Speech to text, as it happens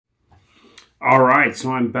All right,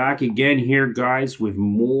 so I'm back again here, guys, with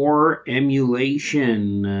more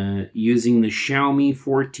emulation using the Xiaomi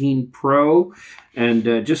 14 Pro. And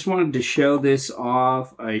just wanted to show this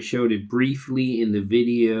off. I showed it briefly in the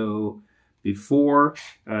video before.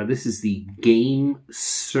 This is the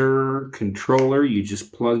Game.3 controller. You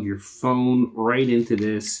just plug your phone right into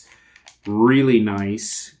this. Really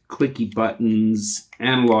nice. Clicky buttons,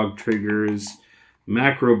 analog triggers,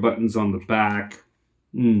 macro buttons on the back.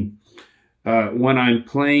 When I'm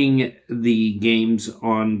playing the games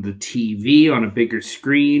on the TV on a bigger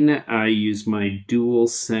screen, I use my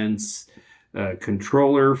DualSense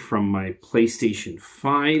controller from my PlayStation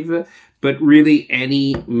 5. But really,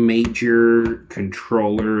 any major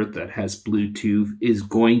controller that has Bluetooth is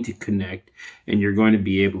going to connect, and you're going to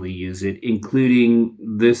be able to use it, including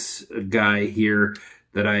this guy here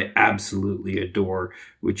that I absolutely adore,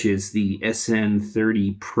 which is the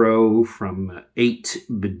SN30 Pro from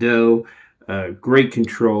 8bidot. Great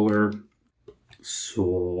controller.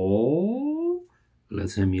 So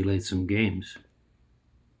let's emulate some games.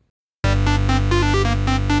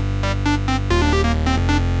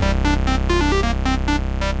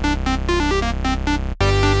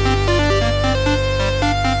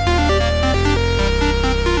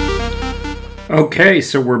 Okay,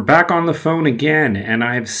 so we're back on the phone again, and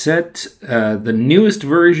I've set the newest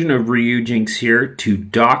version of Ryujinx here to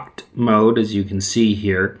docked mode, as you can see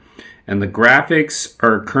here. And the graphics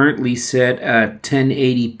are currently set at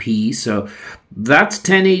 1080p, so that's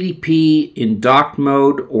 1080p in docked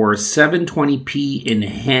mode or 720p in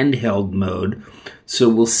handheld mode. So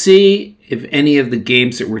we'll see if any of the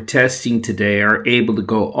games that we're testing today are able to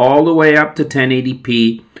go all the way up to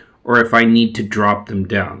 1080p or if I need to drop them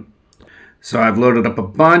down. So I've loaded up a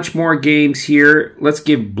bunch more games here. Let's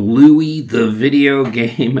give Bluey, the video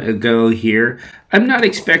game, a go here. I'm not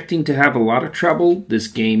expecting to have a lot of trouble. This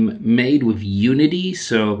game made with Unity,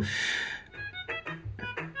 so...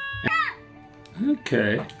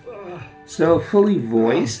 Okay. So fully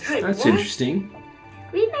voiced. That's interesting.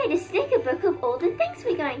 We made a sticker book of all the things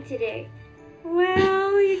we're going to do.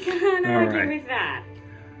 Well, you can't argue with that.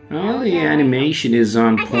 Well, the animation is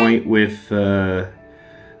on point with... the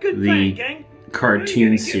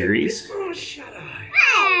cartoon series. Oh, shut up.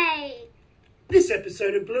 Hey! This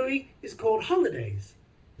episode of Bluey is called Holidays.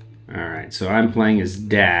 Alright, so I'm playing as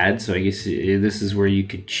Dad, so I guess this is where you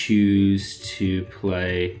could choose to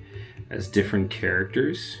play as different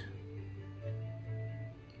characters.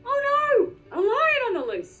 Oh no! A lion on the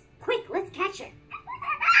loose! Quick, let's catch it.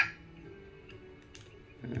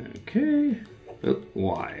 Okay. Oh,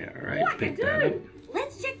 why? Alright, pick that up.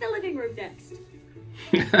 Let's check the living room next.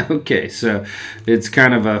 Okay, so it's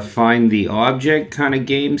kind of a find the object kind of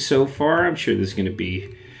game so far. I'm sure there's going to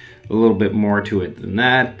be a little bit more to it than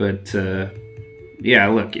that, but yeah,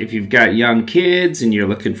 look, if you've got young kids and you're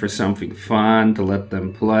looking for something fun to let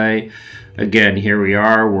them play, again, here we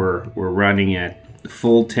are. We're running at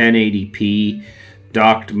full 1080p,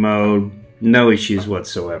 docked mode, no issues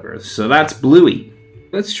whatsoever. So that's Bluey.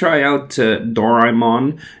 Let's try out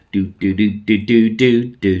Doraemon.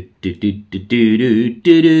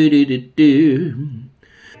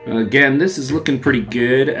 Again, this is looking pretty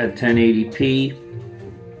good at 1080p.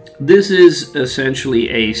 This is essentially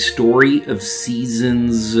a story of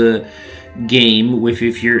seasons game. With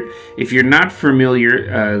if you're not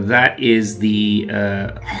familiar, that is the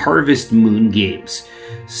Harvest Moon games.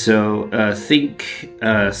 So think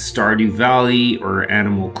Stardew Valley or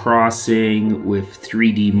Animal Crossing with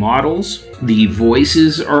 3D models. The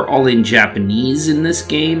voices are all in Japanese in this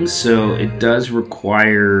game, so it does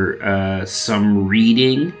require some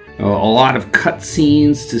reading. A lot of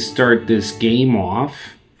cutscenes to start this game off.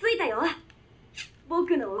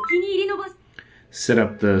 Set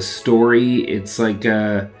up the story. It's like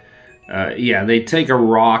yeah, they take a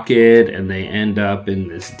rocket and they end up in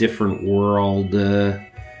this different world.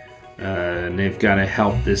 And they've got to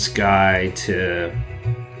help this guy to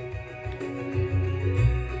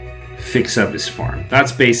fix up his farm.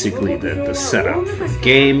 That's basically the setup for the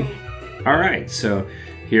game. Alright, so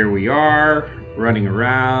here we are, running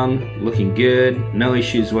around, looking good, no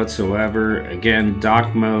issues whatsoever. Again,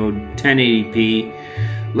 dock mode,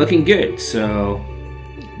 1080p, looking good. So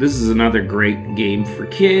this is another great game for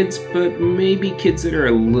kids, but maybe kids that are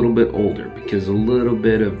a little bit older, because a little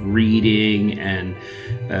bit of reading and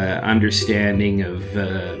understanding of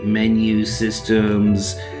menu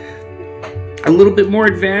systems, a little bit more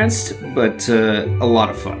advanced, but a lot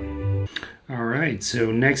of fun. Alright, so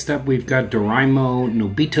next up we've got Doraemon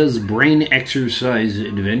Nobita's Brain Exercise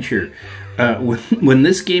Adventure. When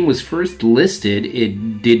this game was first listed,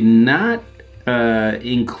 it did not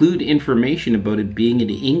include information about it being in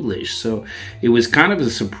English. So it was kind of a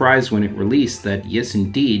surprise when it released that, yes,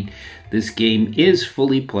 indeed, this game is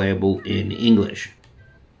fully playable in English.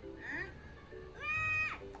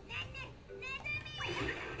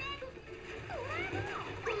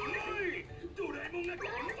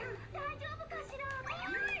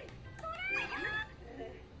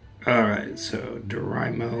 Alright, so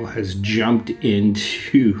Doraemon has jumped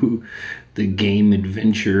into the game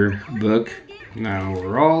adventure book. Now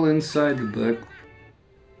we're all inside the book.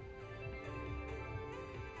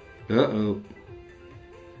 Uh-oh.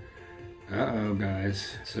 Uh-oh,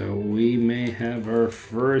 guys. So we may have our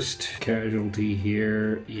first casualty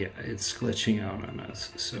here. Yeah, it's glitching out on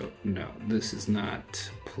us. So no, this is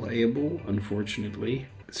not playable, unfortunately.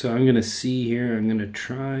 So I'm gonna see here, I'm gonna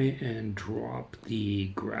try and drop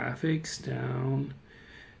the graphics down,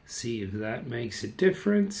 see if that makes a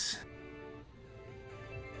difference.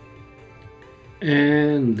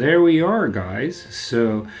 And there we are, guys.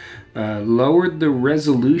 So lowered the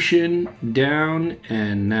resolution down,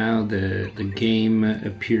 and now the game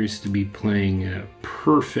appears to be playing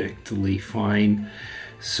perfectly fine.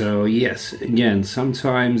 So yes, again,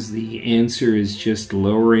 sometimes the answer is just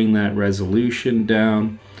lowering that resolution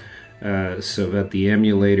down so that the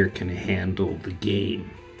emulator can handle the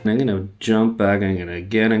game. I'm gonna jump back. I'm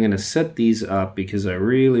gonna set these up because I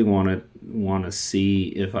really want to see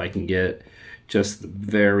if I can get just the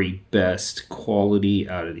very best quality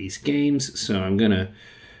out of these games. So I'm gonna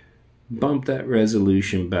bump that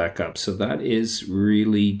resolution back up. So that is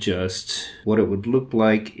really just what it would look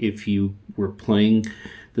like if you were playing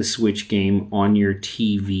the Switch game on your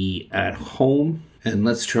TV at home. And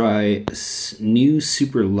let's try new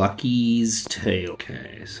Super Liy Tail.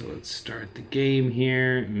 Okay, so let's start the game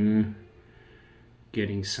here.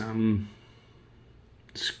 Getting some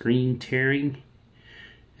screen tearing.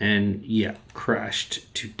 And yeah,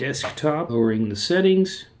 crashed to desktop. Lowering the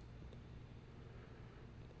settings.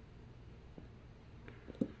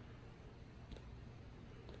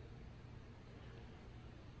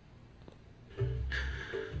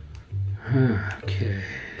 Okay,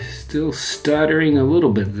 still stuttering a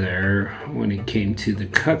little bit there when it came to the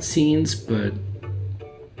cutscenes, but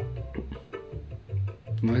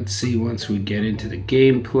let's see once we get into the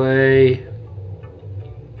gameplay.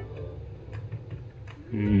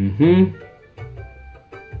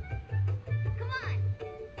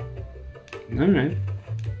 All right.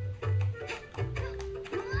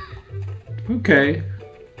 Okay.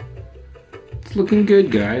 It's looking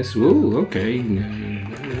good, guys. Whoa, okay.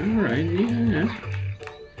 Alright, yeah.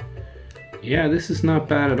 Yeah, this is not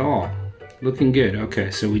bad at all. Looking good.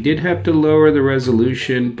 Okay, so we did have to lower the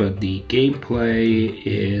resolution, but the gameplay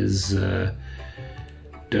is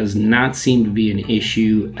does not seem to be an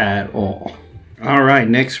issue at all. Alright,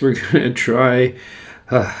 next we're going to try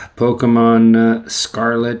Pokémon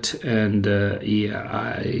Scarlet, and yeah,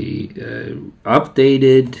 I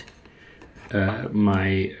updated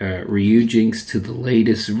my Ryujinx to the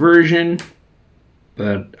latest version,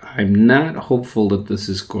 but I'm not hopeful that this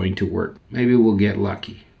is going to work. Maybe we'll get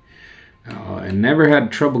lucky. I never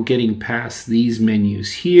had trouble getting past these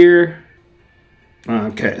menus here.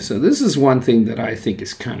 Okay, so this is one thing that I think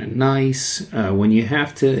is kind of nice. When you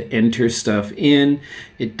have to enter stuff in,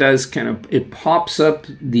 it does it pops up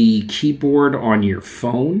the keyboard on your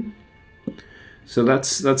phone. So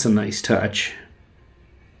that's a nice touch.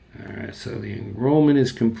 Alright, so the enrollment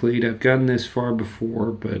is complete. I've gotten this far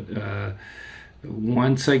before, but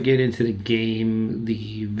once I get into the game,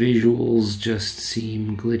 the visuals just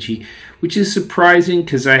seem glitchy, which is surprising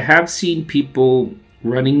because I have seen people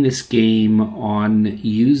running this game on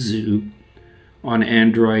Yuzu, on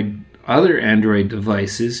Android, other Android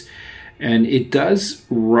devices, and it does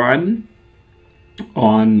run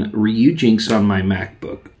on Ryujinx on my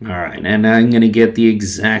MacBook. Alright, and I'm going to get the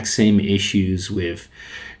exact same issues with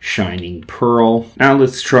Shining Pearl. Now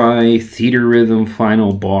let's try Theater Rhythm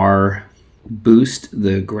Final Bar. Boost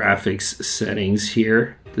the graphics settings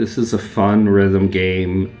here. This is a fun rhythm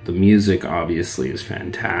game. The music obviously is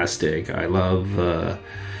fantastic. I love the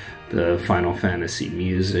Final Fantasy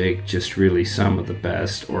music. Just really some of the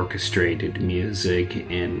best orchestrated music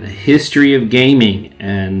in the history of gaming,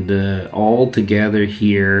 and all together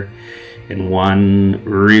here in one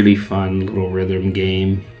really fun little rhythm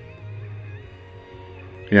game.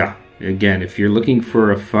 Yeah, again, if you're looking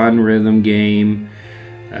for a fun rhythm game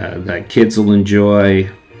that kids will enjoy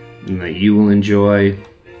and that you will enjoy,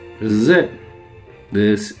 this is it.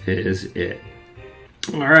 This is it.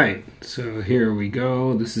 Alright, so here we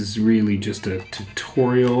go. This is really just a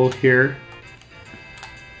tutorial here.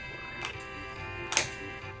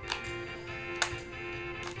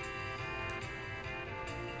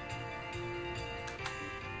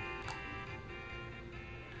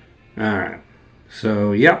 Alright,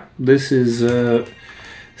 so yep, this is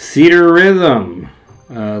Theater Rhythm.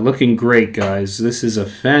 Looking great, guys. This is a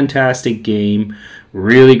fantastic game.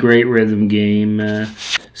 Really great rhythm game.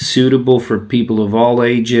 Suitable for people of all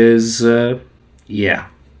ages. Yeah.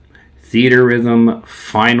 Theater Rhythm,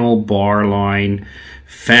 Final Bar Line.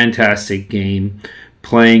 Fantastic game.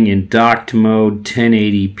 Playing in docked mode,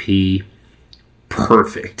 1080p.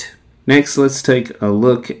 Perfect. Next, let's take a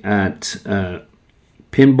look at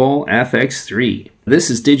Pinball FX3. This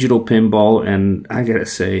is digital pinball, and I gotta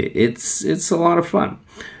say, it's a lot of fun.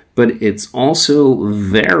 But it's also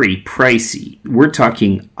very pricey. We're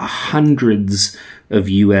talking hundreds of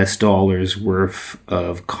US dollars worth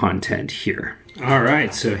of content here.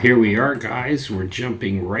 Alright, so here we are, guys. We're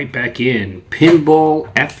jumping right back in.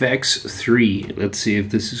 Pinball FX3. Let's see if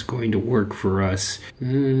this is going to work for us.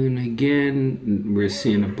 And again, we're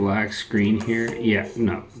seeing a black screen here. Yeah,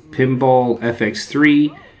 no. Pinball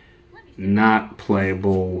FX3. Not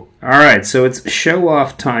playable. Alright, so it's show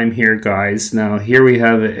off time here, guys. Now, here we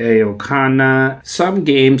have Aocana. Some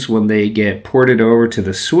games, when they get ported over to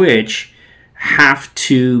the Switch, have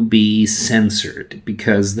to be censored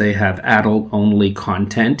because they have adult-only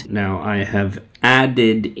content. Now, I have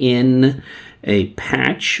added in a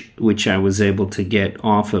patch, which I was able to get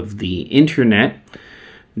off of the internet,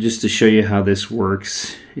 just to show you how this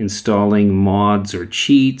works. Installing mods or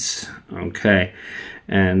cheats. Okay.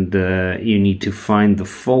 And you need to find the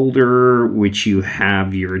folder which you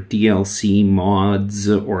have your DLC mods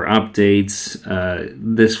or updates.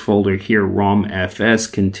 This folder here,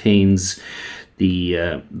 ROMFS, contains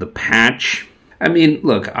the patch. I mean,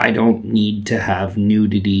 look, I don't need to have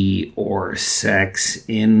nudity or sex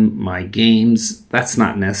in my games. That's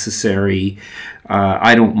not necessary.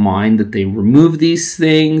 I don't mind that they remove these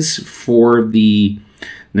things for the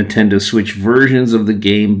Nintendo Switch versions of the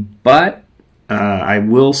game, but I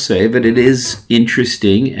will say that it is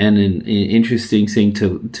interesting, and an interesting thing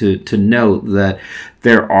to note that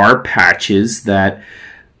there are patches that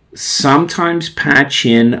sometimes patch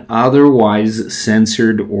in otherwise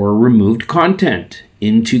censored or removed content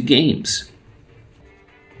into games.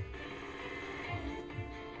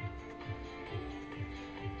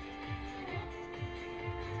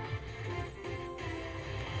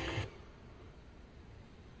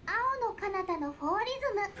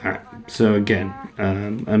 Alright, so again,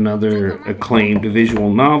 another acclaimed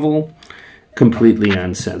visual novel, completely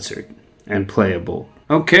uncensored and playable.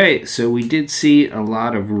 Okay, so we did see a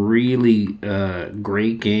lot of really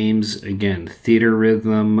great games. Again, Theater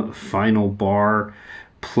Rhythm, Final Bar,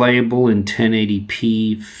 playable in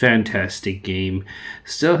 1080p, fantastic game.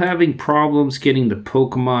 Still having problems getting the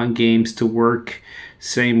Pokemon games to work.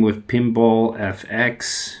 Same with Pinball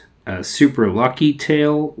FX. Super Liy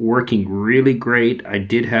Tail, working really great. I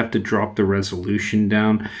did have to drop the resolution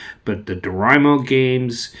down, but the Doraemon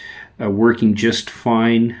games working just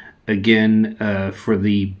fine. Again, for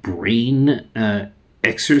the brain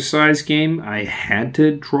exercise game, I had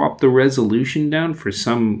to drop the resolution down for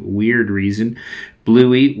some weird reason.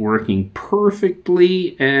 Bluey working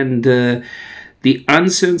perfectly, and the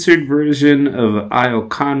uncensored version of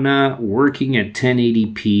Aocana working at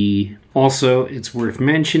 1080p. Also, it's worth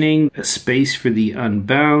mentioning, a space for the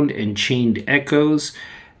Unbound and Chained Echoes.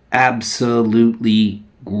 Absolutely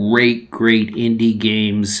great indie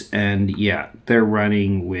games, and yeah, they're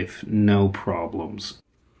running with no problems.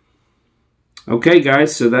 Okay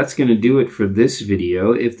guys, so that's going to do it for this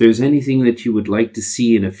video. If there's anything that you would like to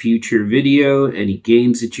see in a future video, any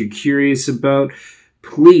games that you're curious about,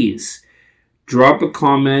 please drop a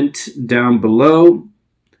comment down below.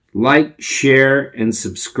 Like, share, and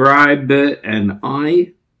subscribe, and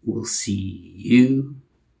I will see you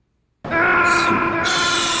soon.